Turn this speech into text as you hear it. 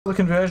The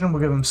conversion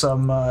will give him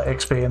some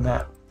XP in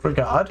that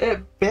regard.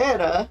 It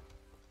better.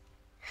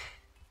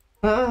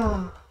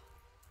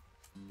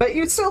 But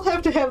you still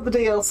have to have the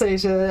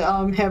DLC to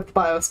have the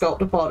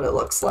Biosculptor pod, it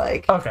looks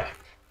like. Okay.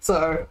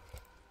 So,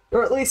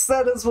 or at least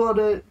that is what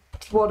it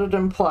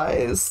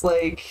implies.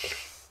 Like,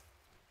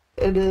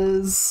 it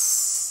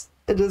is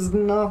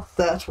not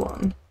that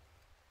one.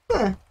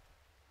 Huh.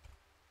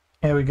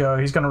 Here we go.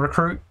 He's going to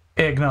recruit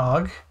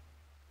Eggnog.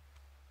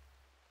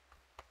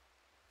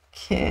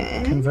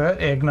 Okay. Convert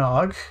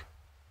Eggnog.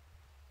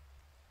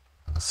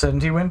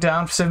 Certainty went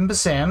down for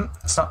 7%.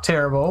 It's not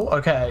terrible.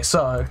 Okay,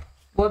 so...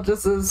 What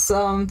does this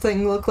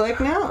thing look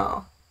like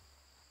now?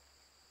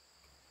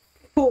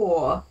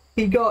 4.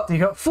 He got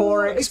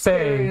 4 XP.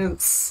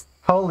 experience.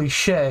 Holy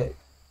shit.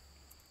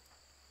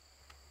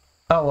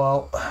 Oh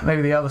well,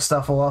 maybe the other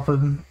stuff will up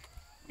him.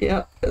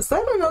 Yeah. Is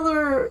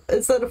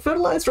that a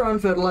fertilized or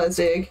unfertilized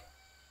egg?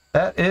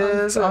 That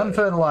is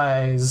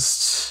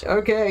unfertilized.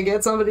 Okay,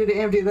 get somebody to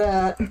empty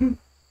that.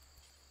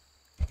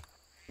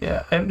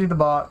 Yeah, empty the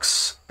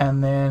box,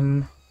 and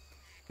then...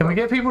 Can we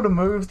get people to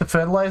move the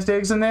fertilized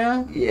eggs in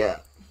there? Yeah.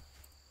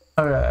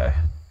 Okay.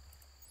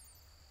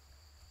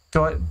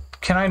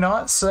 Can I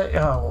not say...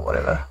 Oh,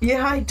 whatever.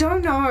 Yeah, I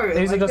don't know.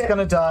 These are just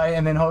gonna die,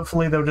 and then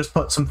hopefully they'll just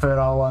put some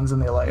fertile ones in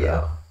there later.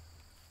 Yeah.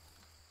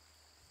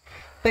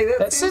 Like,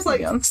 that seems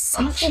like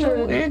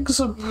unfertile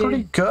eggs are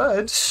pretty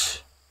good.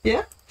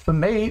 Yeah. For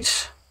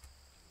meat.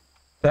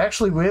 It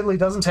actually weirdly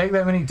doesn't take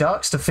that many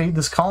ducks to feed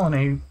this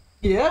colony.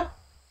 Yeah.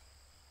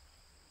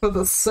 With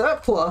a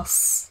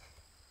surplus.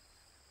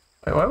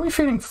 Wait, why are we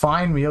feeding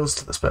fine meals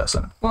to this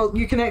person? Well,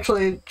 you can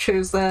actually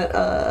choose that,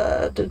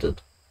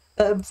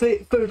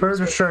 food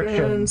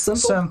restriction.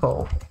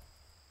 Simple.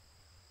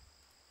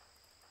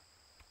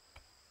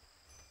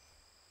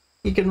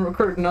 You can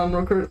recruit and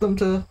unrecruit them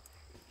to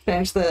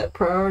change that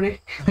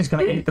priority. He's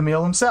gonna eat the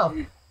meal himself.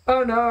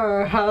 Oh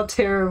no, how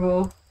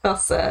terrible. How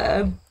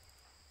sad.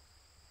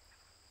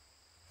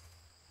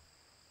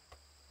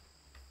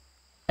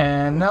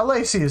 And now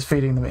Lacey is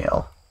feeding the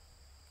meal.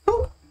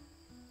 Oh.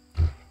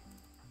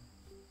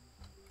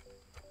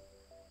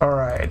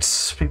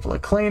 Alright, people are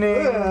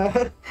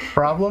cleaning.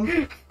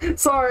 Problem?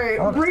 Sorry,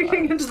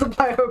 reaching into the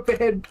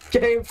biobed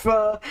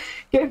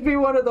gave me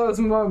one of those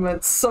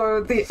moments.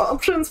 So the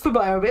options for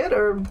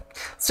biobed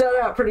start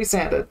out pretty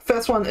standard.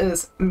 First one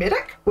is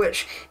medic,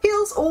 which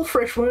heals all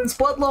fresh wounds,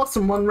 blood loss,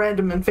 and 1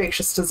 random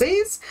infectious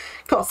disease.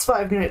 Costs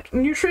 5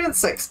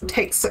 nutrients,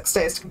 takes 6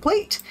 days to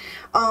complete.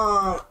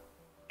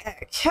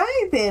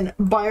 Okay, then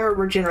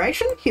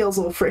bioregeneration heals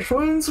all fresh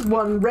wounds,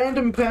 1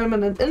 random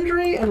permanent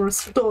injury, and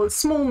restores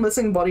small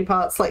missing body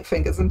parts like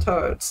fingers and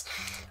toes.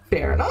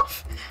 Fair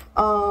enough.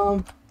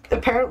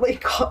 Apparently,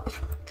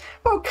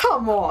 oh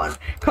come on!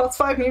 Costs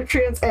 5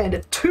 nutrients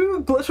and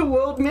 2 Glitter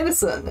World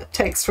medicine. It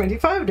takes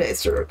 25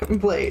 days to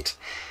complete.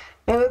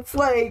 And it's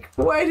like,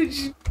 why did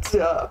you...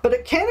 but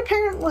it can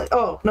apparently...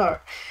 Oh, no.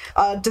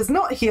 Does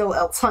not heal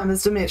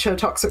Alzheimer's, dementia,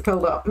 toxic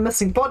buildup,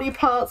 missing body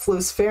parts,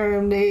 loose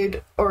ferrum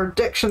need, or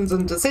addictions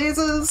and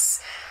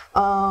diseases.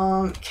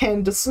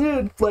 Can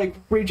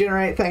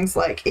regenerate things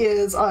like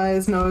ears,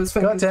 eyes, nose,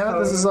 fingers, God damn it,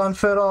 toes. this is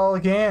unfertile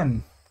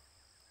again.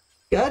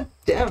 God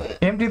damn it.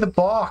 Empty the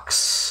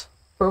box.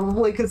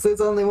 Probably because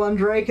there's only 1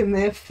 Drake and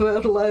they're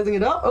fertilizing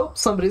it up. Oh,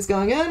 somebody's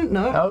going in.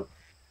 No.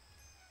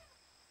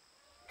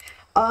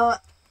 Oh.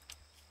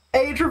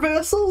 Age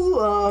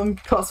reversal,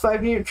 costs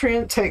 5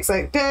 nutrient, takes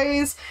 8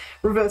 days,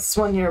 reverses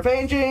 1 year of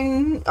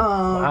aging.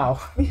 Wow.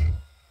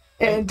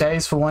 8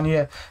 days for 1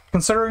 year.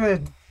 Considering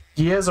the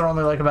years are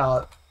only like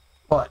about,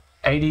 what,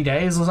 80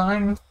 days or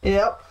something?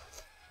 Yep.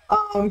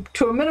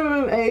 To a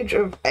minimum age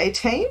of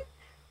 18.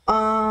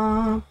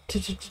 And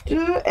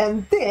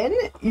then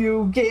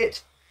you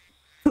get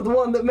the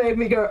one that made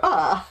me go,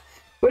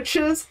 which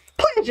is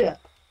pleasure.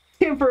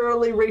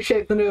 Temporarily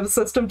reshape the nervous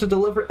system to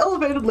deliver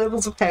elevated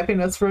levels of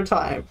happiness for a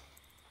time.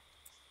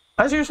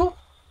 As usual.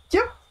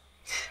 Yep.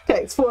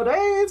 Takes 4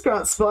 days,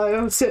 grants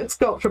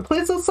sculpture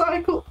pleasure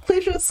cycle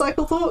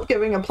thought,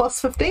 giving a plus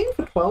 15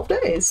 for 12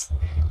 days.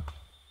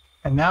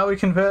 And now he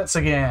converts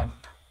again.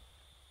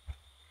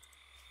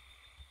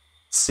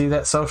 See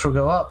that social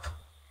go up.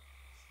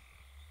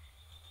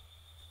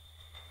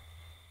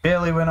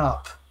 Barely went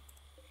up.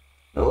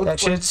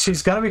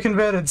 She's gonna be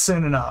converted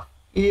soon enough.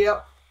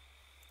 Yep.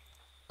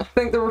 I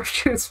think the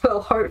reduce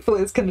spell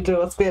hopefully is going to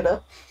do us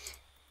better.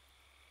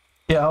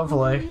 Yeah,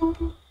 hopefully.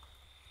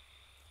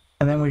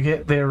 And then we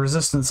get their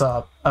resistance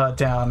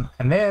down,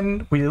 and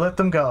then we let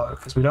them go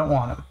because we don't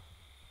want them.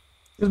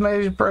 Here's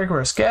major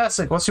progress.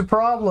 Gassic, what's your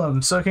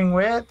problem? Soaking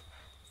wet?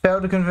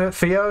 Failed to convert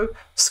Theo?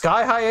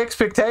 Sky high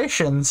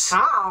expectations.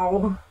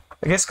 How?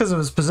 I guess because of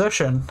his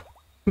position.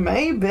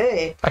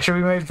 Maybe. I should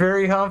be made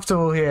very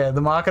comfortable here.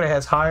 The marketer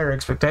has higher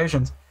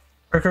expectations.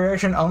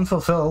 Recreation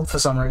unfulfilled for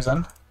some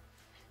reason.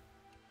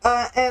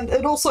 And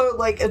it also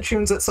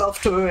attunes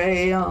itself to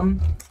a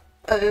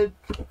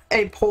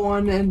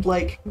pawn and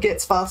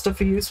gets faster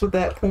for use with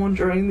that pawn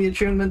during the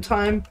attunement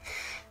time.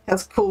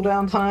 Has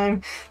cooldown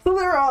time. So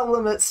there are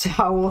limits to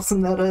how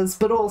awesome that is,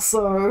 but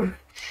also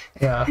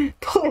yeah,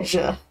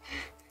 pleasure.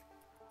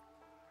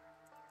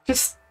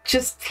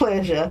 Just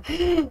pleasure.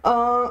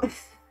 Oh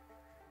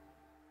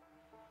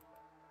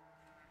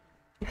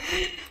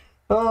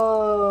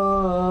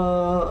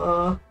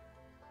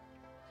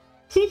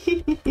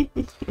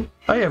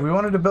yeah, we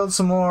wanted to build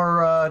some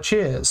more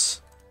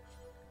chairs.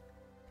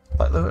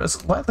 Is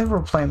it light liver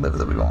or plain liver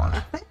that we want?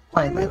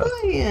 Plain liver.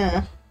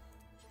 Yeah.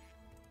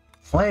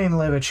 Plain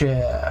liver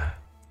chair.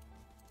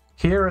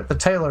 Here at the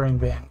tailoring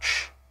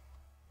bench.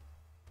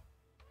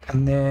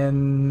 And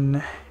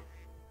then...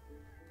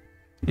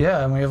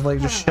 yeah, and we have like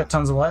just shit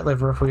tons of light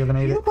liver if we ever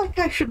need I it. feel like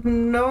I should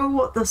know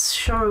what this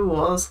show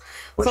was.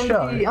 What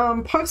Somebody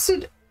show?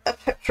 Posted a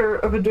picture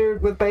of a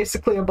dude with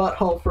basically a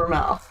butthole for a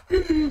mouth.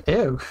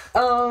 Ew.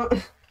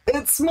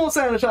 It's more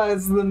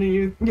sanitized than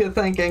you're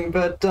thinking,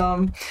 but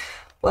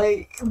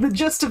like the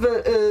gist of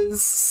it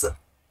is,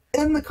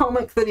 in the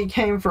comic that he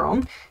came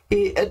from,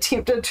 he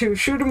attempted to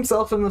shoot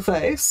himself in the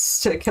face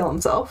to kill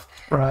himself.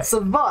 Right.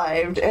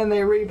 Survived, and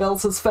they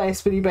rebuilt his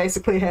face, but he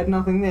basically had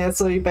nothing there,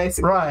 so he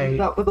basically ended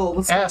up with all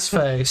the ass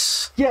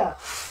face. Yeah.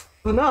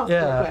 Enough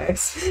Yeah.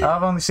 face.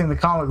 I've only seen the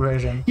comic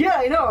version. Yeah,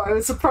 I know. I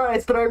was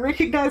surprised, but I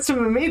recognized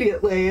him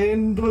immediately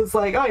and was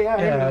like, "Oh yeah,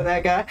 I know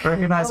that guy."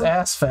 Recognize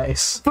ass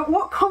face. But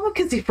what comic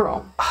is he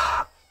from?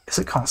 Is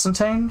it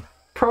Constantine?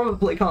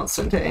 Probably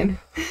Constantine.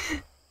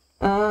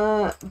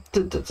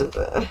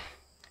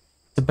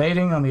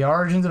 Debating on the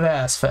origins of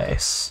ass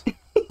face.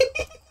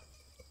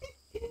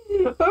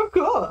 Of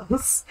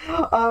course.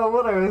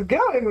 What I was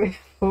going with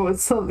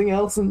was something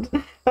else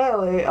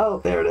entirely.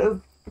 Oh, there it is.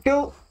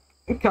 Cool.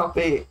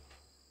 Copy.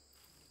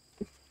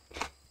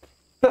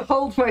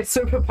 Behold my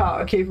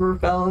superpower, keeper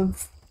of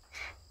balance.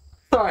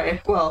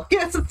 Sorry, well,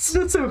 yes, it's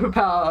a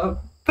superpower,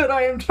 but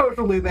I am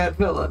totally that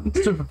villain.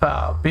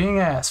 Superpower, being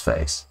ass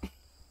face.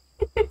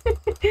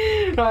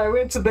 I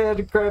went to there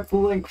to grab the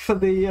link for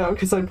the,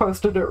 because I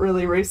posted it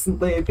really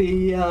recently,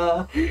 the,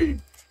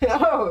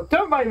 oh,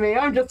 don't mind me,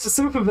 I'm just a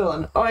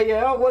supervillain. Oh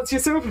yeah, what's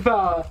your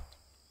superpower?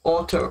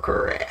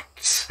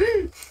 Autocorrect.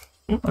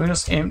 Let me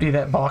just empty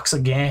that box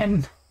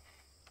again.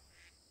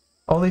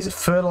 All these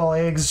fertile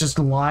eggs just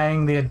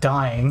lying there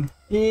dying.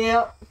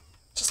 Yep.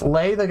 Just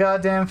lay the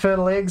goddamn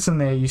fertile eggs in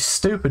there, you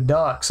stupid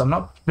ducks. I'm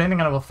not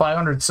spending another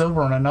 500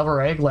 silver on another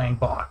egg laying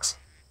box.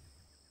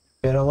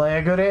 Better lay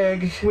a good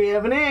egg. We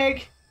have an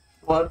egg.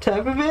 What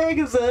type of egg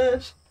is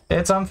it?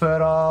 It's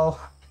unfertile.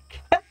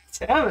 God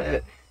damn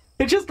it.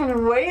 It's just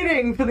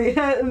waiting for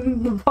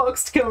the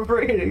box to come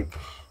breeding.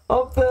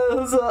 Of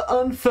those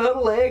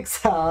unfertile eggs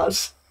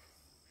out.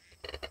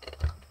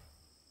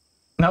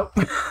 Nope.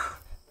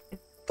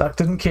 Duck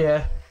didn't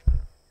care.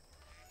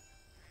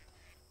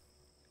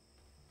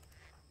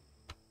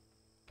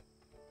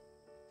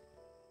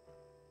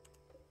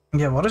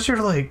 Yeah, what is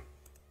your, like...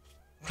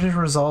 what is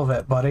your resolve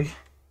at, buddy?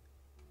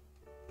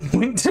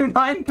 Went to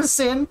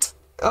 9%?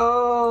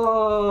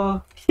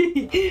 Oh.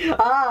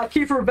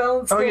 Keeper of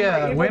balance. Oh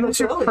yeah, when does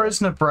your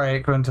prisoner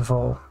break,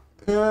 Winterfall?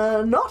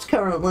 Not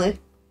currently.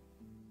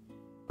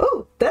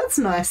 Oh, that's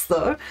nice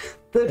though.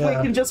 That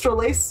we can just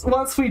release,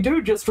 once we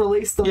do just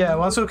release them. Yeah,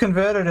 once we've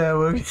converted her,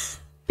 we'll...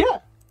 yeah.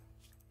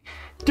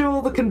 Do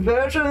all the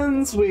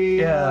conversions,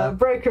 we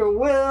break her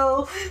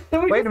will.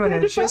 Then we wait a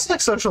minute, she's like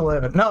social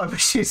 11. No, but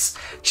she's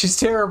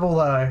terrible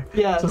though.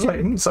 Yeah. She's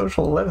like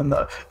social 11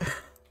 though.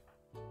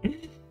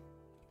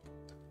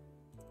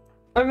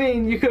 I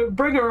mean, you could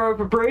bring her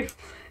over brief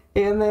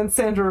and then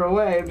send her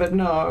away, but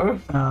no.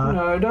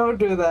 No, don't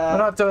do that.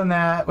 We're not doing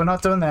that. We're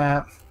not doing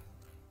that.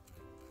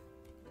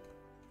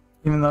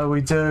 Even though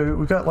we've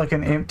got like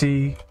an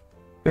empty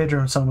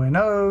bedroom somewhere.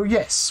 No,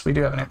 yes, we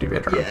do have an empty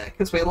bedroom. Yeah,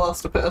 because we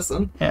lost a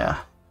person. Yeah.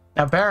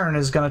 Now Baron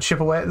is going to chip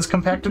away at this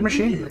compacted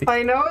machinery.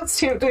 I know it's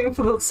tempting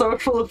for the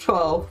social of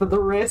 12, but the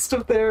rest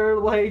of their,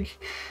 like,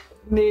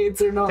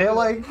 needs are not... They're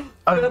like...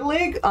 fertile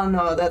egg? Oh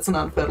no, that's an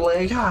unfertile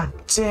egg. God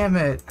damn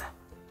it.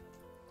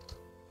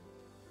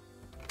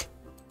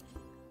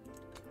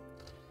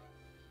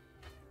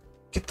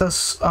 Get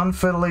those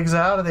unfertile eggs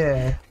out of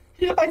there.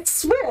 I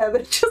swear,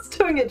 they're just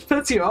doing it to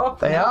piss you off.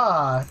 They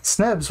are.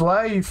 Snibs, why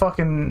are you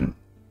fucking...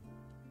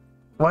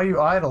 why are you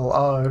idle?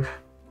 Oh.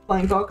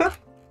 Playing poker?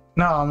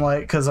 No, I'm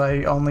like, because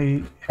I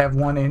only have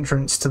one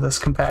entrance to this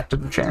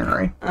compacted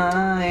machinery.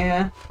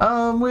 Yeah.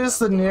 Where's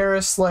the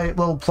nearest, like,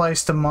 little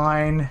place to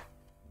mine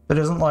that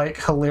isn't,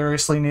 like,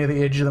 hilariously near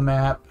the edge of the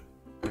map?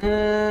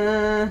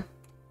 I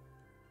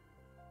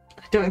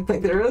don't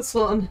think there is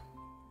one.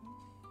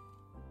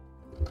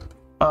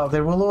 Oh,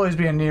 there will always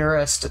be a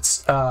nearest.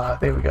 It's,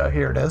 there we go.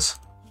 Here it is.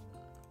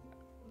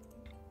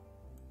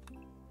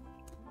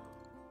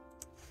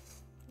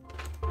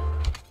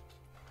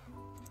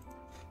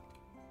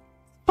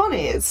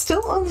 Funny, it's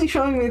still only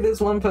showing me there's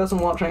one person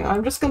watching.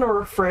 I'm just gonna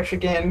refresh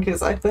again,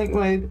 because I think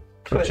my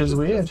Twitch is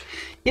weird.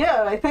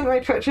 Yeah, I think my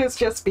Twitch is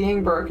just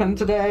being broken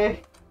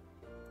today.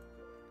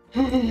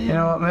 You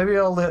know what? Maybe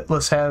I'll let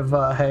us have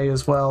hay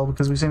as well,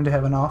 because we seem to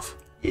have enough.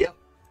 Yep.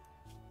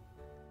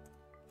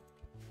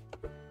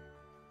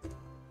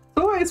 It's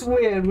always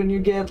weird when you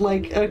get,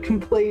 like, a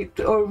complete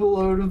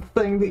overload of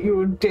the thing that you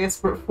were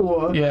desperate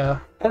for. Yeah.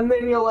 And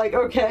then you're like,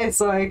 okay,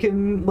 so I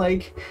can,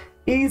 like,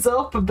 ease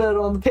up a bit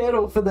on the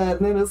pedal for that,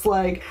 and then it's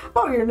like,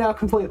 oh, you're now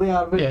completely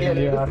out of it. Yeah,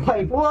 yeah. It's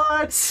like,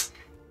 what?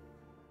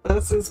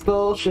 This is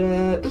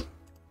bullshit.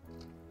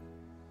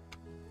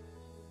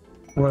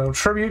 Well,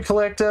 tribute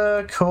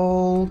collector,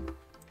 cool.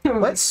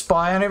 Let's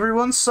spy on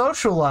everyone's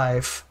social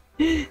life.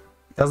 He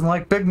doesn't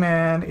like Big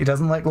Man. He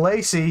doesn't like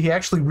Lacey. He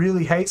actually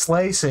really hates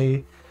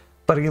Lacey,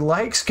 but he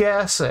likes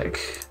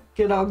Gassick.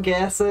 Good old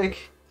Gassick.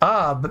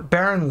 Ah, but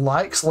Baron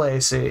likes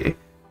Lacey,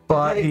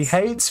 but he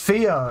hates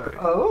Theo.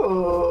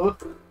 Oh.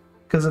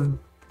 Because of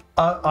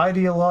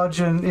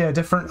ideologian, yeah,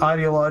 different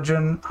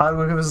ideologian.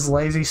 Hardwick was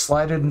lazy,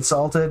 slighted,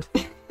 insulted.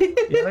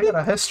 Yeah, they got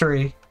a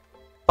history.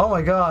 Oh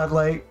my god,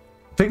 like,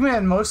 Big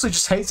Man mostly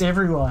just hates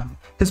everyone.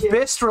 His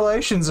best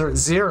relations are at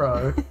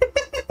 0.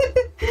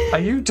 Are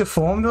you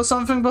deformed or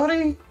something,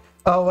 buddy?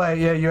 Oh wait,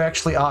 yeah, you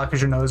actually are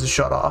because your nose is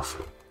shot off.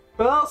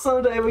 Well,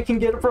 someday we can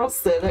get a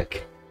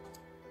prosthetic.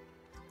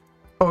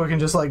 Or we can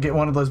just like get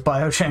one of those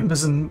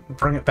biochambers and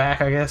bring it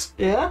back, I guess.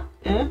 Yeah,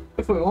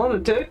 if we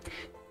wanted to.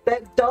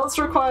 That does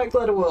require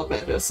glitter world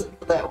medicine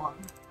for that one.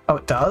 Oh,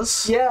 it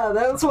does? Yeah,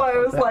 that's why I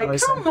was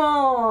like, come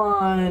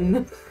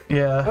on!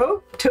 Yeah.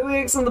 Oh, 2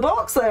 eggs in the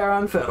box, they are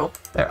unfertile.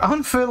 They're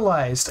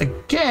unfertilized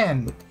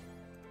again!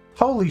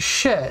 Holy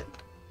shit!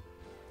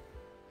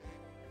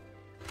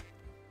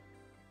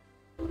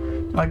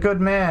 My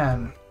good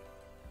man.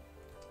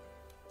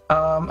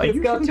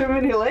 He's got too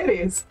many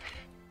ladies.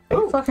 Are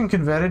you fucking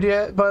converted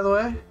yet, by the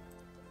way?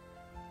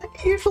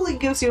 It usually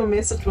gives you a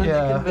message when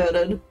you're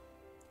converted.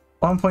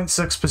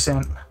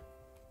 1.6%.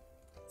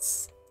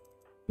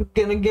 I'm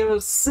gonna give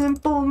a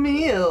simple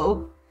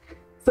meal.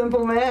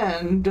 Simple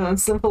man doing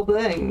simple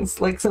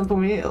things, like simple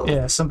meals.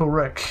 Yeah, Simple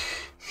Rick.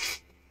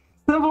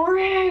 Simple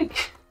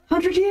Rick!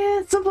 100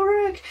 years, Simple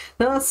Rick!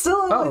 No, it's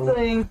still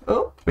everything.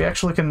 Oh. We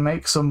actually can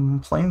make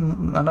some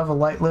another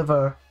light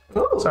liver.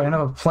 Oh. Sorry,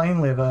 another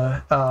plain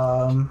liver.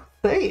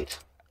 Seat.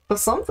 For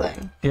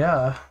something.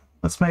 Yeah.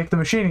 Let's make the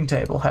machining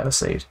table have a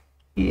seat.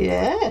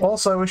 Yeah.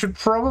 Also, we should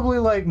probably,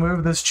 like,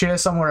 move this chair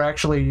somewhere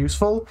actually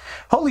useful.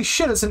 Holy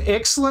shit, it's an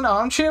excellent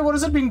armchair? What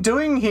has it been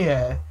doing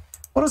here?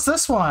 What is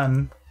this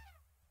one?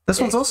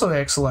 This one's also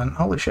excellent.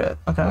 Holy shit.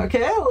 Okay.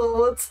 Okay, well,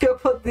 let's go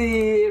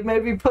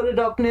maybe put it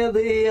up near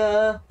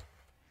the,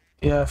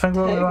 yeah, I think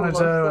what we want to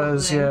do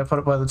is, yeah, put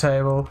it by the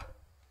table.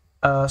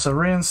 So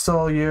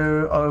reinstall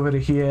you over to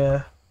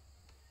here.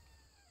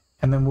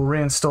 And then we'll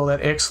reinstall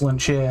that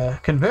excellent chair.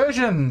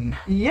 Conversion!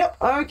 Yep,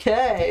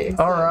 okay.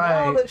 So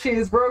alright. Now that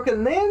she's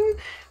broken in,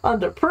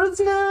 under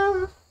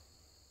prisoner.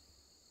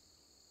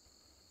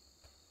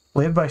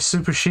 Led by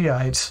Super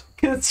Shiite.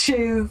 Because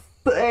she's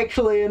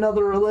actually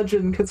another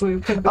religion, because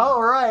we've...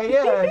 Oh, right,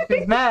 yeah,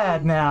 she's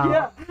mad now.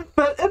 Yeah,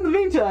 but in the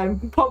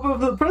meantime, pop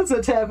over the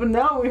prisoner tab, and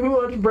now we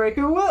want to break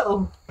her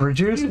will.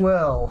 Reduce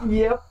will.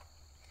 Yep.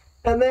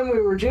 And then we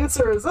reduce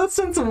her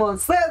resistance, and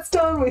once that's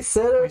done, we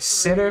set her free.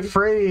 Set her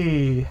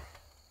free.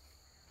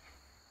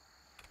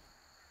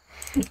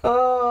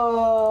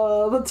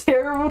 Oh, the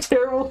terrible,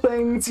 terrible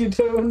things you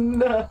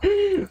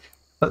do.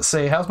 Let's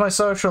see, how's my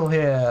social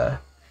here?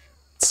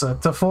 It's to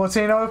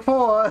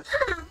 1404.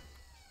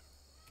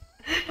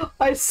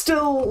 I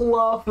still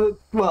laugh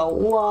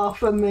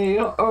in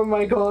the oh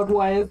my god,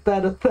 why is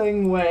that a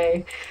thing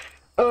way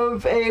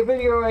of a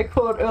video I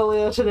caught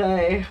earlier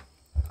today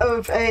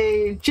of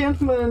a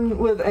gentleman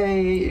with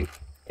a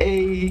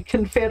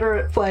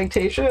Confederate flag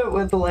t-shirt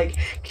with the like,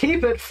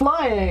 keep it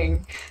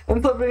flying,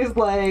 and somebody's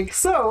like,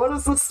 so what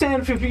does this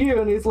stand for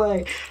you? And he's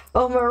like,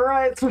 oh, my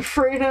rights, my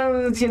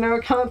freedoms, you know,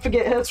 can't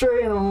forget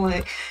history. And I'm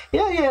like,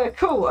 yeah,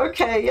 cool,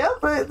 okay, yeah,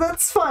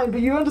 that's fine,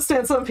 but you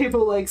understand some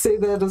people like see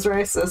that as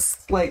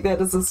racist, like that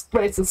as a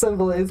racist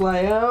symbol. He's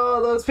like,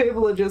 oh, those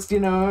people are just,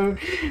 you know,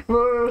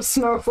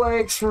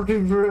 snowflakes, and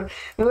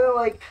they're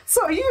like,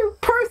 so are you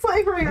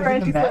pro-slavery or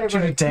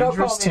anti-slavery? A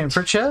dangerous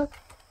temperature?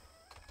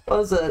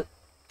 Was it?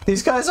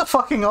 These guys are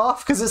fucking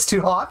off because it's too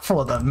hot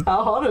for them.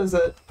 How hot is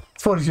it?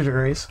 It's 42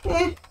 degrees.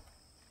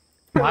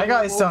 My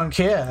guys don't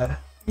care.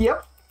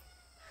 Yep.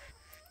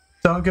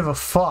 Don't give a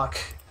fuck.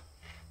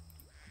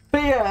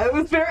 But yeah, it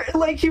was very,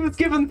 like, he was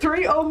given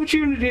 3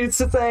 opportunities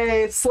to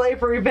say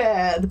slavery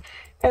bad,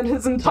 and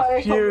his entire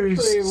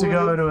refused to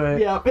go to it.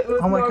 Yep, it was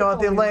oh my god,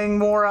 they're laying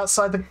more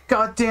outside the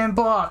goddamn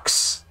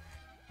box.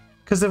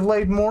 Because they've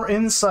laid more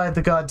inside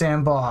the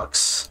goddamn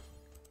box.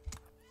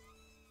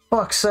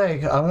 Fuck's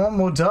sake, I want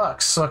more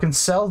ducks so I can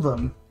sell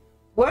them.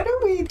 Why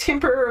don't we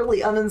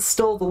temporarily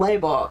uninstall the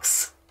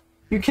laybox?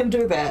 You can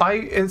do that.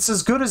 It's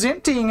as good as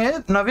emptying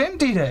it, and I've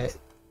emptied it.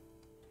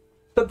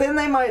 But then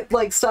they might,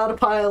 like, start a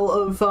pile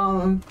of,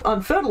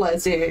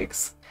 unfertilized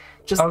eggs.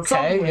 Just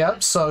okay, somewhere.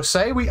 yep, so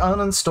say we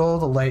uninstall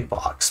the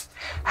laybox.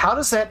 How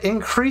does that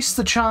increase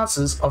the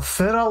chances of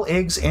fertile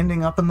eggs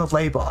ending up in the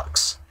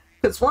laybox?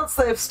 Because once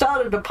they've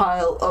started a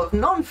pile of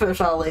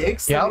non-fertile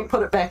eggs, then we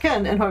put it back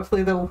in, and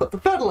hopefully they will put the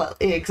fertile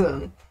eggs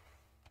in.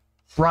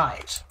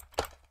 Right.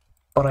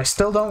 But I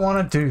still don't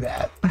want to do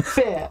that.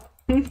 Fair.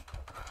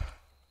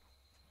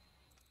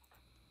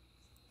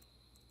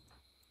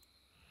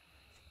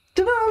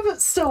 don't know if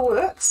it still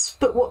works,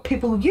 but what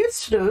people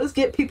used to do is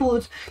get people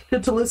to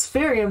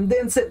Luciferium,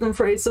 then set them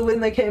free, so when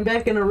they came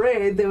back in a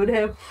raid, they would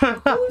have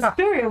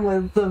Luciferium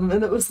with them,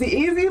 and it was the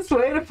easiest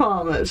way to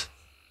farm it.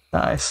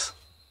 Nice.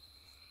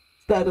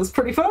 That is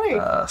pretty funny.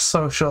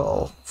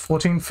 Social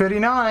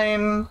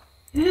 1439.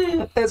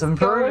 It's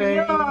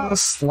improving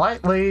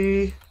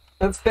slightly.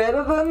 That's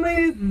better than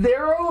the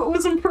 0 it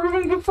was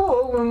improving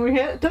before when we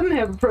didn't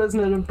have a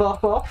prisoner to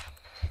buff off.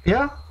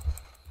 Yeah.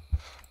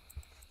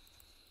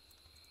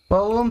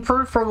 Well, it'll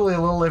improve probably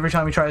a little every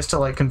time he tries to,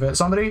 like, convert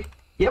somebody.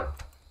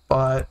 Yep.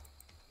 But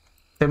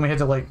then we had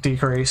to, like,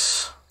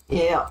 decrease.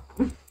 Yeah.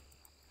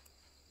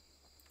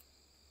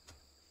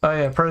 Oh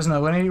yeah,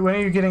 prisoner, when are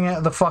you getting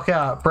the fuck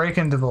out? Break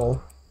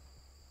interval.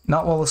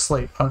 Not while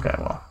asleep. Okay,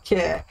 well.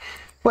 Yeah.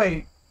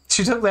 Wait,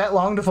 she took that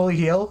long to fully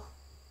heal?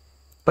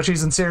 But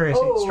she's in serious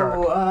heat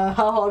stroke. How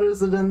hot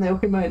is it in there?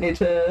 We might need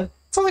to...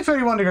 It's only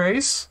 31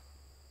 degrees.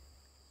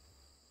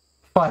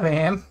 5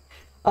 AM.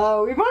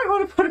 We might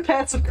want to put a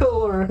passive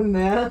cooler in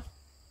there.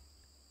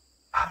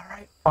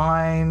 Alright,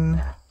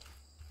 fine.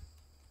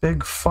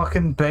 Big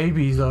fucking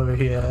babies over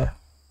here.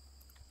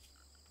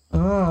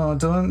 Oh,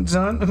 don't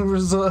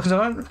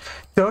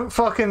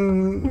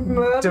fucking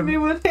murder me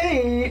with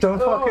heat. Don't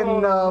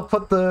fucking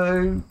put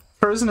the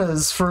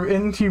prisoners through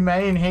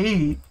inhumane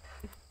heat.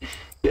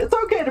 It's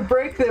okay to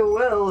break their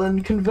will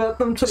and convert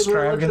them to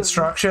extravagant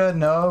structure.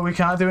 No, we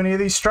can't do any of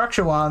these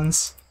structure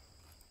ones.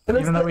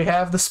 Even though we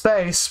have the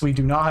space, we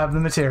do not have the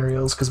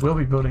materials because we'll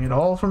be building it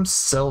all from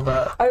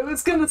silver. I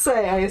was gonna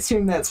say, I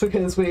assume that's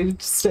because we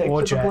stick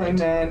to the Blade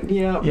Man.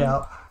 Yeah.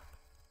 Yeah.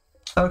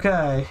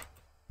 Okay.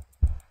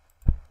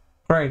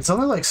 Great. It's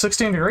only like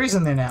 16 degrees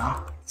in there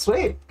now.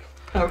 Sweet.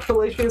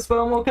 Hopefully she's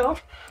far more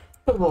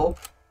comfortable.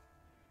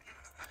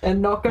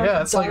 And not going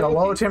it's like a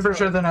lower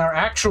temperature than our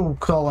actual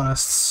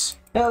colonists.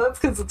 Yeah, that's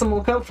because it's a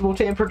more comfortable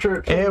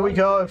temperature. Here we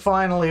go.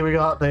 Finally, we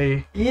got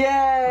the...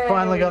 Yay!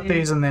 Finally got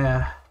these in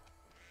there.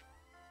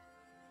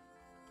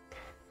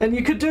 And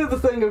you could do the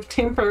thing of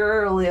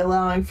temporarily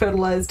allowing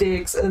fertilized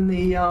eggs in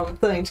the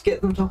thing to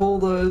get them to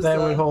hold those. They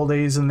would hold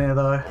these in there,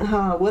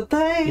 though. Would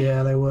they?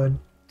 Yeah, they would.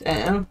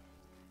 Damn.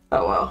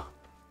 Oh, well.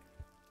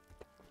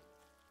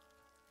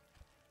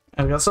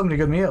 I've got so many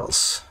good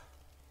meals.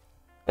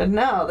 And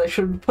now they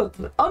should put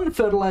the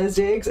unfertilized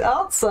eggs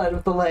outside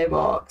of the lay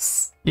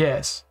box.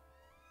 Yes.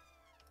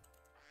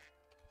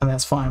 And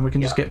that's fine. We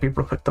can just get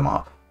people to pick them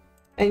up.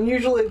 And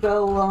usually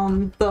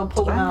they'll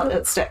pull them out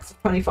at stacks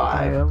of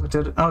 25. Yeah, we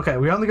did it. Okay,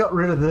 we only got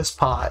rid of this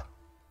pot.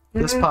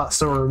 This pot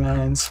still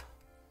remains.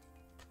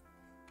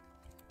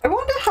 I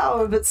wonder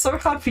how, if it's so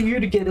hard for you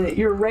to get it,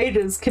 your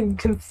raiders can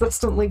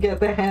consistently get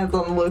their hands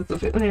on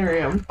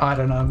Luciferium. I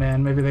don't know,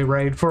 man. Maybe they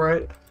raid for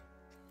it.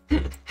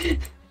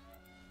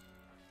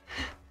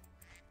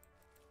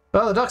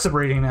 Well, the ducks are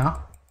breeding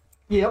now.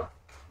 Yep.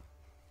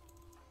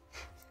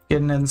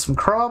 Getting in some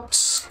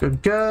crops.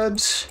 Good, good.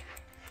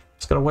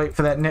 Just gotta wait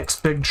for that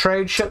next big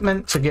trade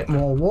shipment to get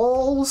more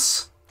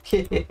walls.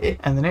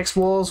 And the next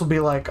walls will be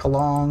like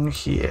along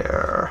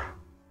here.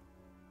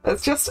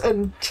 That's just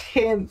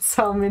intense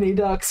how many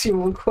ducks you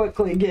will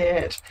quickly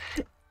get.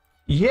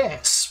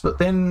 Yes, but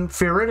then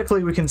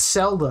theoretically we can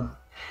sell them.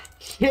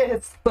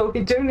 Yes, so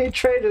we do need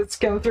traders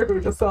to come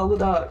through to sell the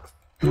ducks.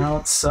 Now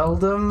let's sell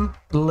them.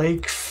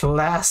 Lake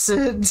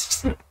Flaccid.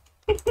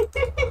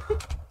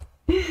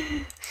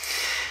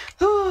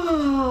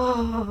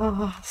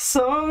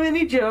 So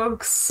many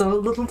jokes, so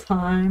little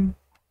time.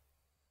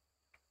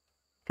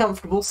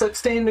 Comfortable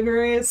 16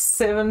 degrees,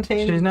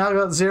 17. She's now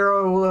got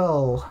 0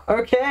 will.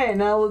 Okay,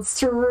 now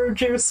let's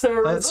reduce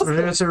her Let's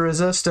reduce her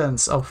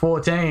resistance of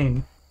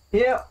 14.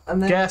 Yep,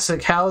 and then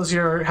Gassic, how's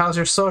your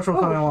social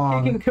coming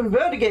along? You can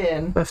convert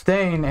again.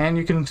 15, and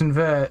you can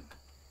convert.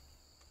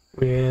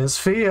 Where's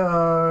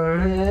Theo?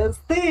 There's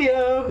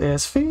Theo.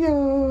 There's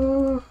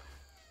Theo.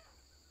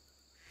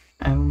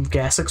 And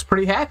Gassic's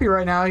pretty happy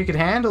right now. He can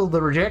handle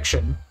the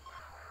rejection.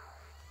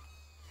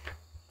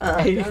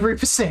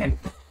 83%.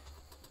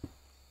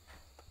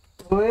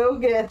 We'll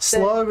get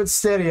slow but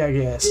steady, I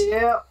guess.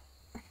 Yep.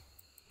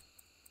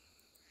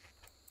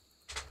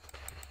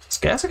 Is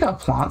Gassic our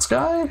plants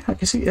guy? I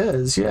guess he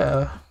is,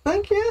 yeah.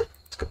 Thank you.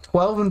 He's got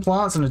 12 in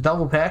plants and a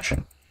double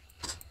passion.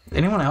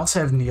 Anyone else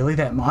have nearly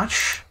that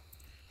much?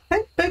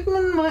 I think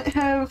Bigman might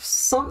have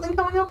something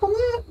coming up on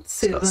that.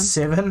 7. Got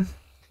 7.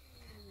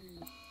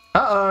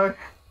 Uh-oh.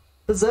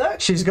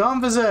 Berserk? She's gone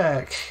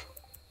berserk.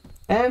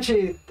 And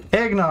she...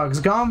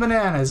 Eggnog's gone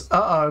bananas.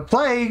 Uh-oh.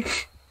 Plague.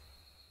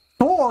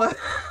 4.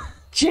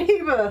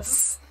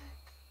 Jeebus.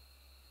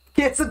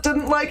 Guess it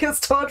didn't like us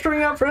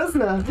torturing our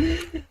prisoner.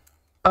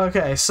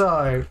 Okay,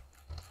 so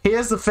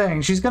here's the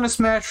thing. She's going to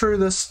smash through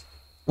this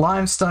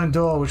limestone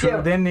door, which we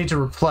would then need to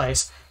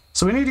replace.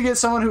 So we need to get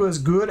someone who is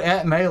good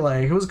at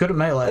melee. Who is good at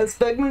melee? Is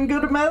Bigman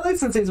good at melee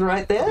since he's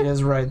right there? He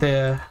is right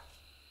there.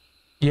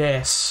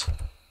 Yes.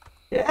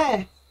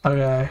 Yeah.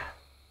 Okay.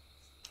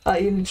 Oh,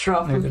 you need to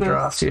draft I need to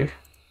draft you.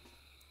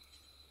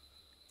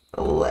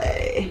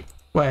 Melee.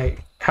 Wait,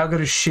 how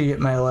good is she at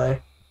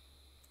melee?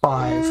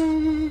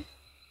 5.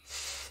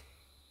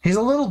 He's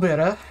a little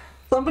better.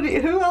 Somebody,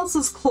 who else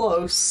is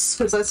close?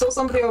 Because I saw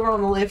somebody over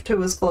on the left who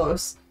was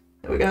close.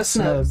 There we go,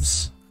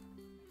 Snibs.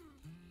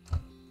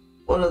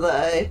 What are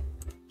they?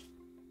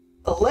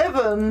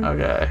 11?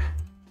 Okay.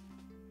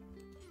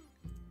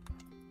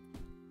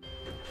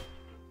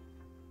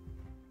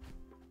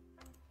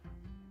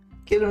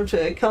 Get him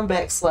to come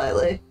back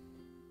slightly.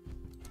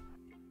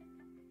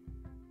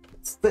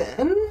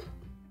 Then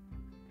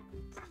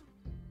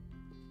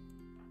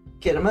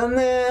get him in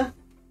there.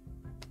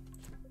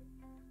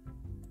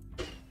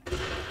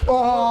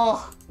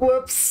 Oh,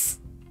 whoops.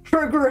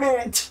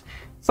 Regret.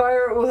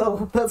 Fire at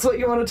will. That's what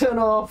you want to turn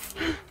off.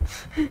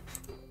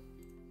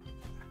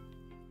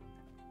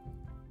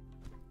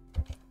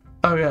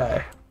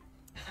 Okay.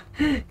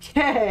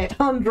 Okay,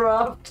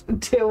 undraft.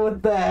 Deal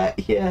with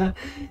that. Yeah.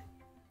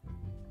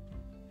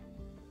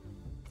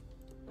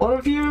 One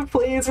of you,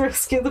 please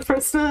rescue the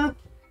prisoner.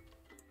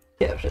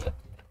 Yeah, shit.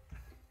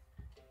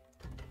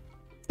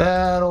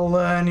 That'll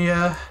learn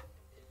you.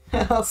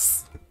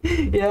 Yes.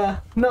 Yeah,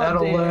 not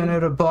That'll dead. learn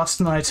her to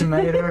bust my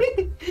tomato.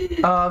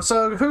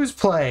 So who's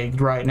plagued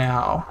right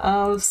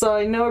now? So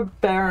I know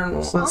Baron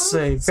was. So let's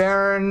see.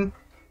 Baron,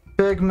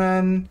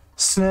 Bigman,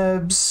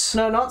 Snibs.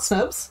 No, not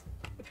Snibs.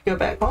 If you go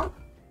back one.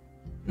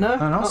 No,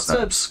 No, not not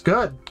Snibs. Snibs.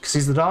 Good, because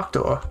he's the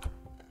doctor.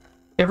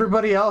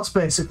 Everybody else,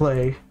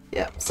 basically.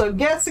 Yeah, so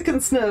Gassic and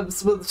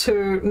Snibs were the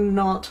two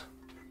not.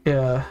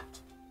 Yeah.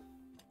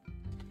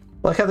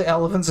 Like how the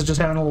elephants are just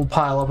having a little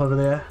pile up over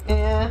there.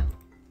 Yeah.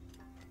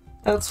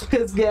 That's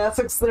because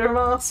Gassic's their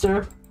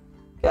master.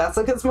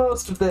 Gassic is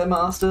most of their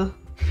master.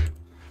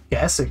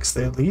 Gassic's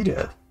their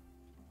leader.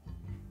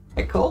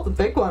 I called the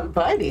big one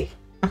Bitey.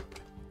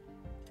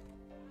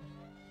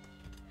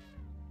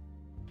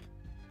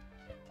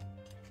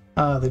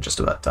 They're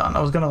just about done. I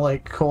was gonna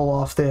like call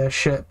off their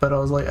shit, but I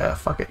was like,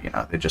 fuck it, you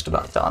know, they're just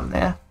about done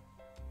there.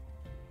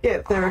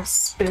 Get their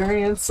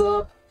experience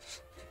up.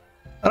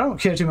 I don't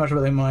care too much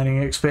about their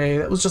mining XP.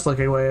 That was just like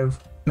a way of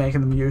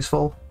making them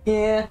useful.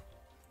 Yeah.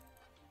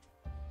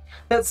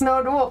 That's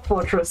no dwarf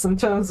fortress in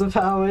terms of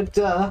how it,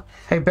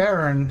 Hey,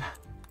 Baron.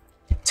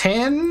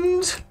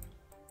 Tend?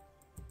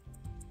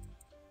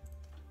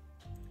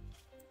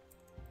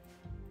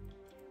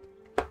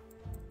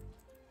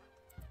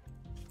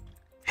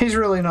 He's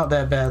really not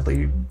that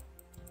badly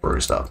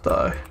bruised up,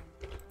 though.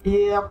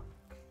 Yep.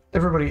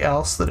 Everybody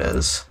else that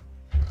is.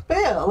 But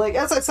yeah, like,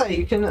 as I say,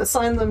 you can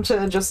assign them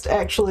to just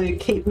actually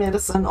keep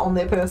medicine on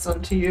their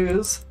person to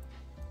use.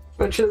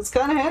 Which is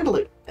kind of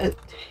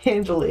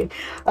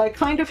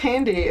kind of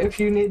handy if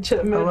you need to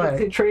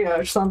emergency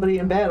triage somebody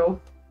in battle.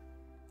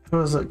 Who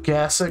was it?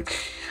 Gassic?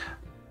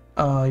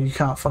 You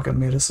can't fucking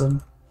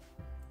medicine.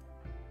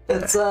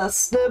 It's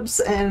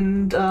Snibs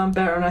and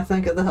Baron, I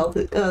think, are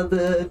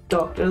the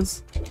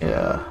doctors.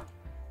 Yeah.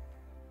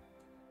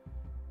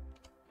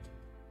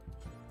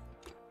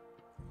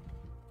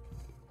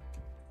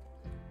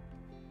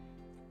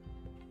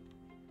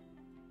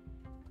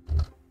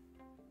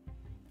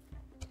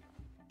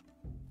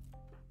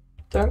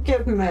 Don't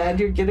get mad,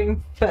 you're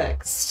getting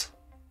fixed.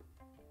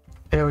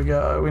 There we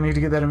go. We need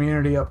to get that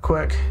immunity up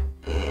quick.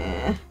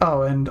 Yeah.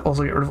 Oh, and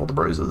also get rid of all the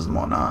bruises and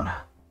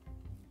whatnot.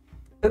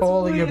 It's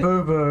All of weird.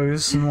 your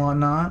boo-boos and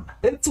whatnot.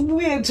 It's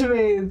weird to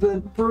me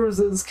that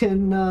bruises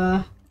can,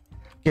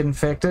 Get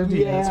infected?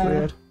 Yeah, that's Yeah.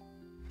 weird.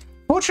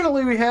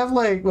 Fortunately, we have,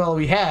 like, well,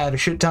 we had a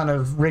shit ton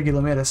of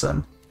regular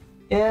medicine.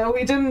 Yeah,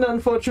 we didn't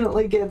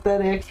unfortunately get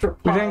that extra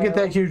We pile. didn't get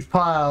that huge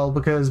pile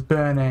because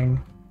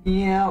burning.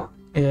 Yeah.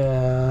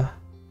 Yeah.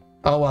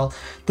 Oh well.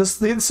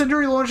 The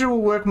incendiary launcher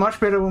will work much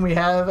better when we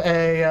have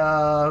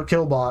a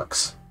kill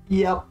box.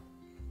 Yep.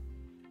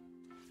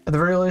 At the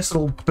very least,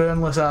 it'll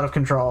burn less out of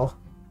control.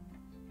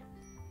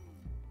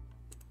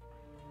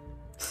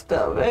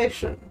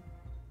 Starvation.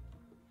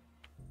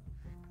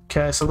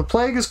 Okay, so the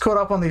plague has caught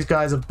up on these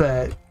guys a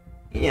bit,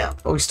 Yeah.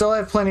 but we still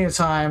have plenty of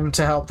time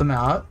to help them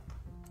out.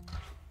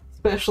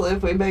 Especially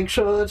if we make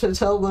sure to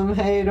tell them,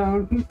 hey,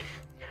 don't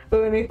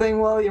do anything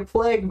while you're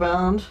plague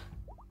bound.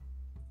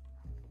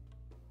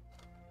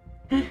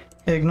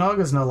 Eggnog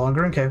is no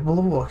longer incapable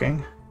of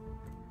walking.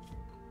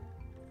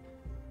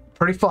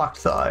 Pretty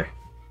fucked, though.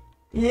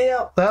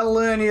 Yep. That'll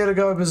learn you to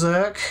go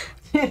berserk.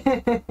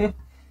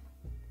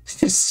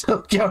 She's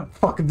still going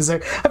fucking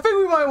berserk. I think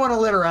we might want to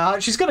let her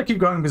out. She's gonna keep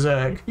going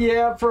berserk.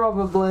 Yeah,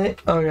 probably.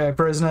 Okay,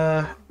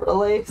 prisoner.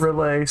 Release.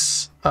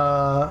 Release.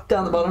 Down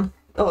the bottom.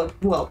 Oh,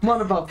 well,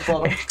 one above the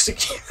bottom.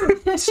 Execute.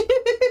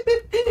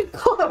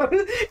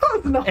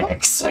 Close enough.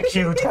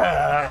 Execute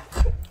her.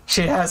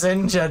 She has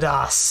injured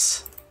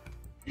us.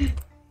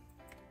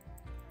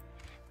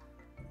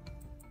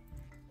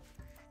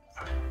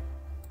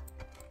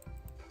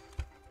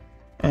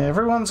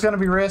 Everyone's going to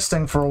be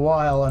resting for a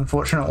while,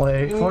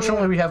 unfortunately. Yeah.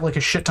 Fortunately, we have like a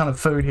shit ton of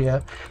food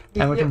here,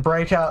 and we can Yep.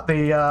 break out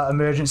the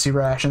emergency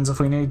rations if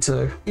we need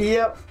to.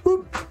 Yep.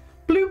 Boop.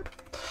 Bloop.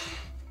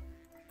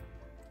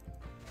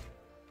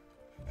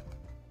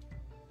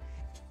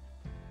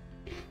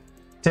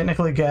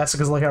 Technically,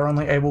 Gassic is like our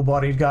only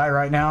able-bodied guy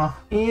right now.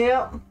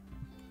 Yep.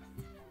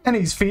 And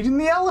he's feeding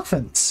the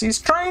elephants. He's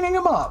training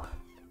them up.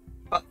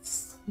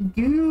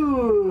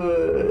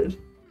 Good.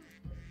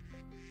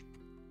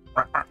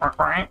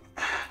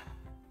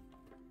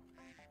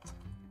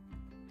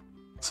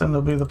 So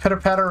there'll be the pitter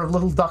patter of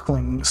little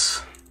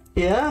ducklings.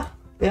 Yeah,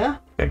 yeah.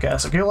 I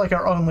guess if you're like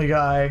our only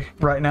guy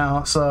right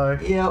now, so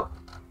Yep.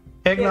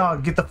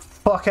 Eggnog, get the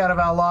fuck out of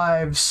our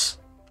lives.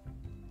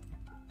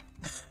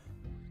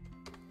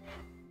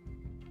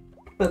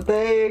 But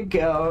there you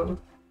go.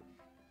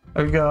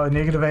 There we go,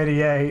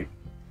 -88,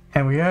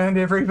 and we earned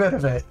every bit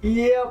of it.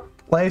 Yep.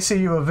 Lacey,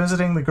 you were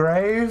visiting the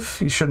grave.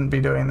 You shouldn't be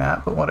doing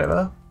that, but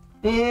whatever.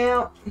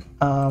 Yep.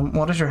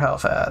 What is your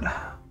health at?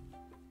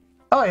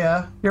 Oh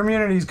yeah, your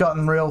immunity's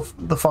gotten real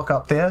the fuck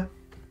up there.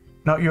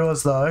 Not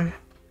yours though.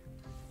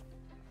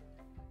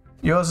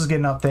 Yours is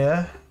getting up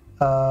there.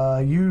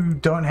 You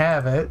don't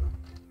have it,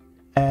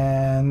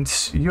 and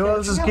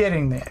yours is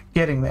getting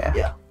there.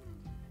 Yeah.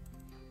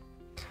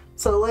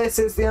 So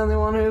Lacey's the only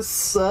one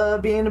who's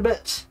being a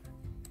bit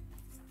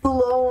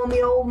slow on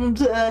the old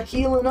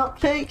healing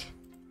uptake.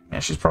 Yeah,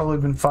 she's probably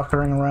been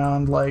fuckering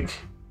around like...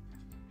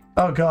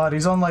 Oh god,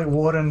 he's on like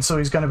Warden, so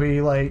he's gonna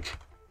be like...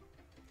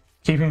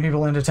 keeping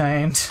people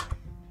entertained.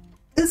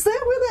 Is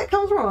that where that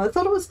comes from? I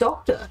thought it was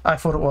Doctor. I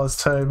thought it was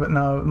too, but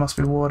no, it must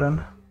be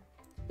Warden.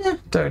 Yeah.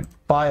 Dude,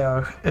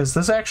 bio. Is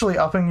this actually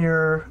upping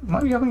your...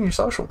 Might be upping your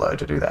social though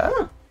to do that.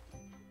 Huh.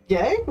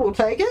 Yay, we'll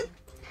take it.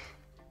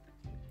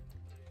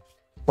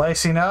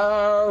 Lacey,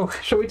 no!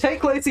 Shall we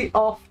take Lacey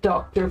off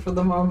Doctor for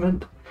the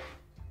moment?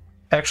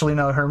 Actually,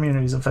 no, her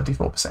immunity's at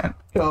 54%.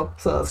 Cool.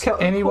 So let's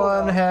count.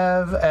 Anyone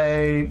have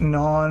a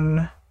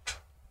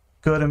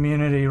non-good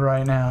immunity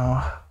right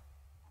now?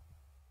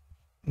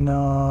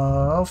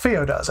 No,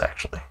 Theo does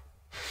actually.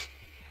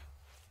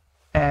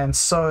 And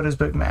so does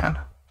Big Man.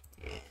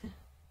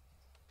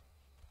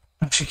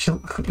 She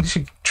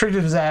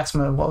treated his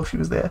asthma while she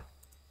was there.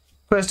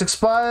 Quest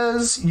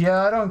expires.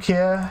 Yeah, I don't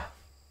care.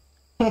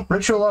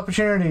 Ritual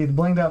opportunity, the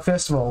Blinged Out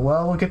Festival.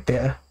 Well, we'll get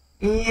there.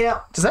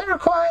 Yep. Does that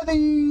require the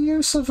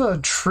use of a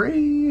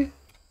tree?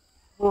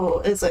 Oh,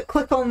 is it?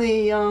 Click on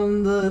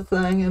the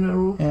thing and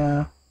it'll...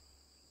 Yeah.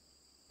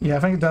 Yeah, I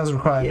think it does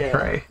require the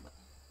tree.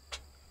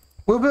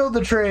 We'll build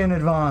the tree in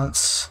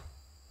advance.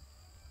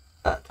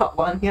 Top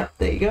one. Yep,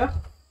 there you go.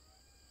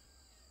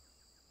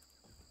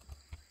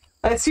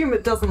 I assume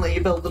it doesn't let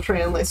you build the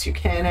tree unless you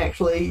can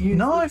actually use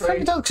No, the I tree. think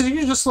it does, because you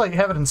can just like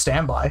have it in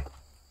standby.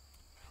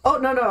 Oh,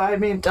 no, I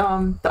meant,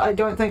 I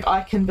don't think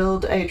I can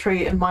build a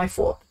tree in my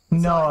fort.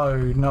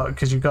 No,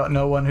 because you've got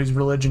no one whose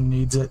religion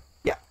needs it.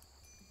 Yeah.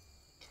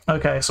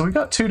 Okay, so we've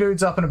got two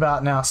dudes up and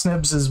about now.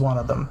 Snibs is one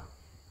of them.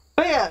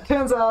 But yeah, it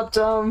turns out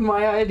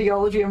my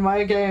ideology in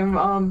my game,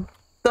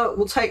 though it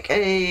will take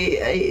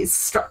a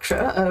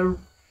structure, a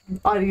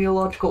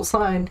ideological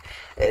sign,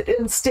 it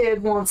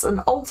instead wants an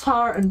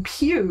altar and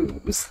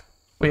pews.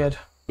 Weird.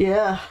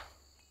 Yeah.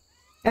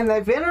 And they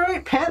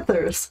venerate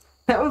panthers.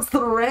 That was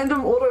the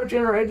random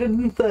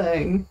auto-generated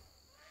thing.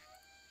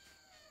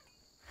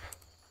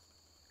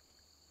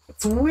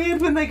 It's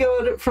weird when they go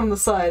at it from the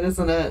side,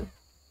 isn't it?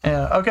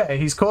 Yeah, okay,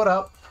 he's caught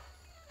up.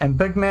 And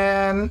Big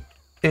Man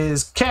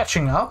is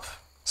catching up.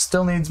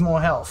 Still needs more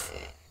health.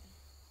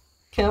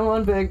 Come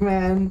on, Big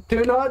Man.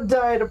 Do not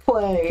die to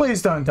plague.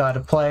 Please don't die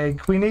to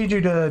plague. We need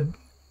you to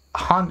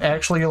hunt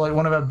actually like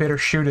one of our better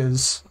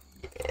shooters.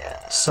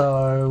 Yeah.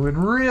 So we'd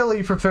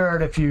really prefer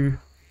it if you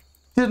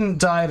didn't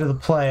die to the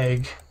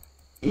plague.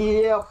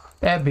 Yep.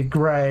 That'd be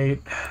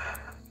great.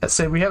 Let's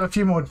see, we have a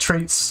few more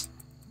treats.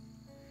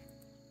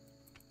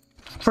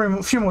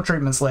 A few more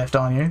treatments left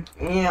on you.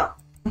 Yeah.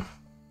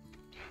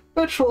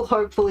 Which will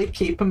hopefully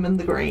keep him in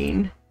the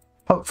green.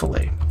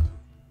 Hopefully.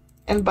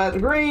 And by the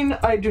green,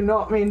 I do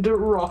not mean to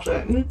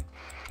rotting.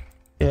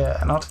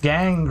 Yeah, not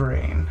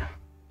gangrene.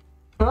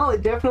 Well,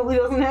 it definitely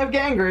doesn't have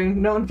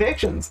gangrene. No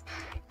infections.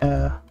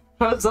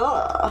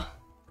 Huzzah!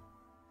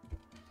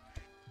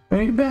 We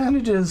need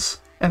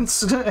bandages and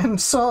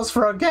saws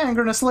for our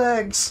gangrenous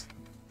legs.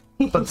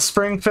 But the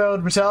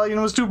Springfield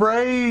Battalion was too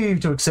brave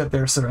to accept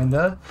their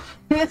surrender.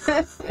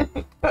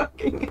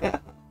 Fucking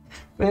hell.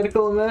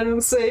 Medical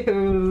emergency.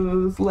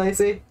 Who's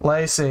Lacey?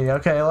 Lacey.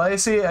 Okay,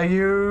 Lacey, are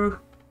you...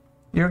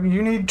 You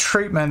need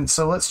treatment,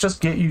 so let's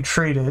just get you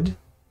treated.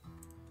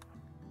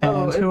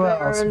 And who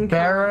else?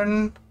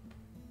 Baron.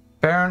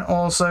 Baron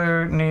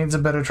also needs a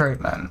bit of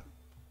treatment.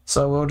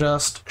 So we'll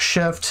just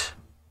shift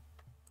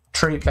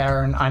treat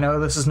Baron. I know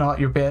this is not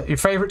your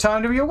favorite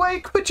time to be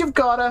awake, but you've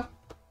gotta.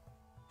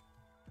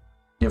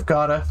 You've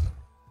gotta.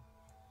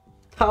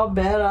 How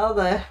bad are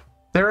they?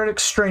 They're at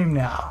extreme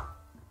now.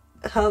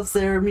 How's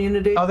their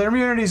immunity? Oh, their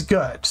immunity's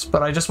good,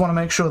 but I just want to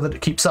make sure that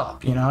it keeps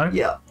up, you know?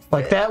 Yeah.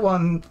 Like that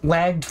one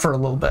lagged for a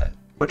little bit,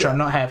 which I'm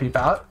not happy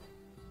about.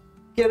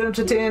 Get him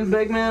to 10,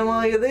 Big Man,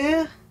 while you're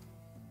there?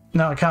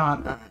 No, I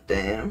can't. Ah,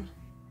 damn.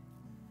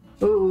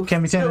 Ooh,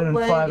 Can be tended in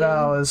 5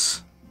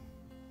 hours.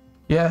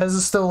 Yeah, his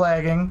is still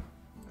lagging.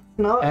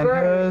 Not and great.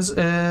 hers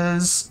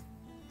is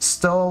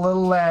still a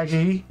little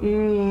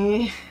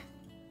laggy.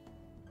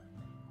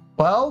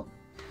 Well,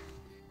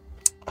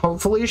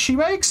 hopefully she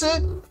makes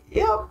it.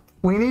 Yep.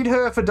 We need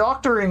her for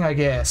doctoring, I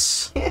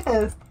guess.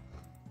 Yes.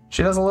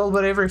 She does a little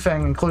bit of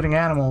everything, including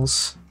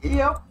animals.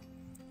 Yep.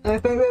 I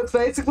think that's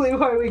basically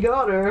why we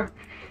got her.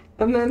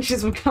 And then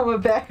she's become a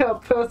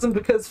backup person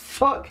because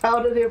fuck,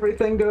 how did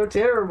everything go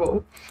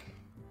terrible?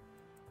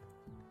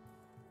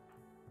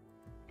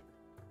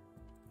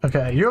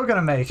 Okay, you're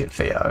gonna make it,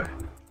 Theo.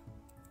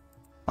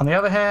 On the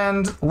other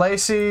hand,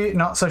 Lacey,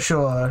 not so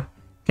sure.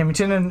 Can be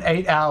 10 in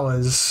 8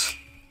 hours.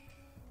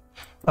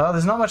 Oh,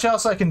 there's not much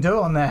else I can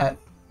do on that.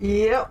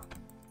 Yep.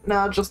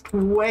 Now just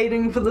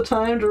waiting for the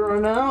time to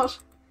run out.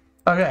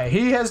 Okay,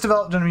 he has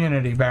developed an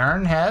immunity,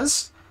 Baron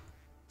has.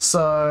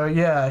 So,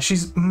 yeah,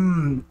 she's,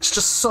 it's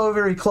just so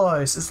very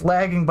close. It's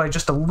lagging by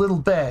just a little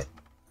bit.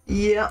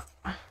 Yep.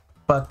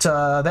 But,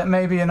 that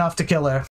may be enough to kill her.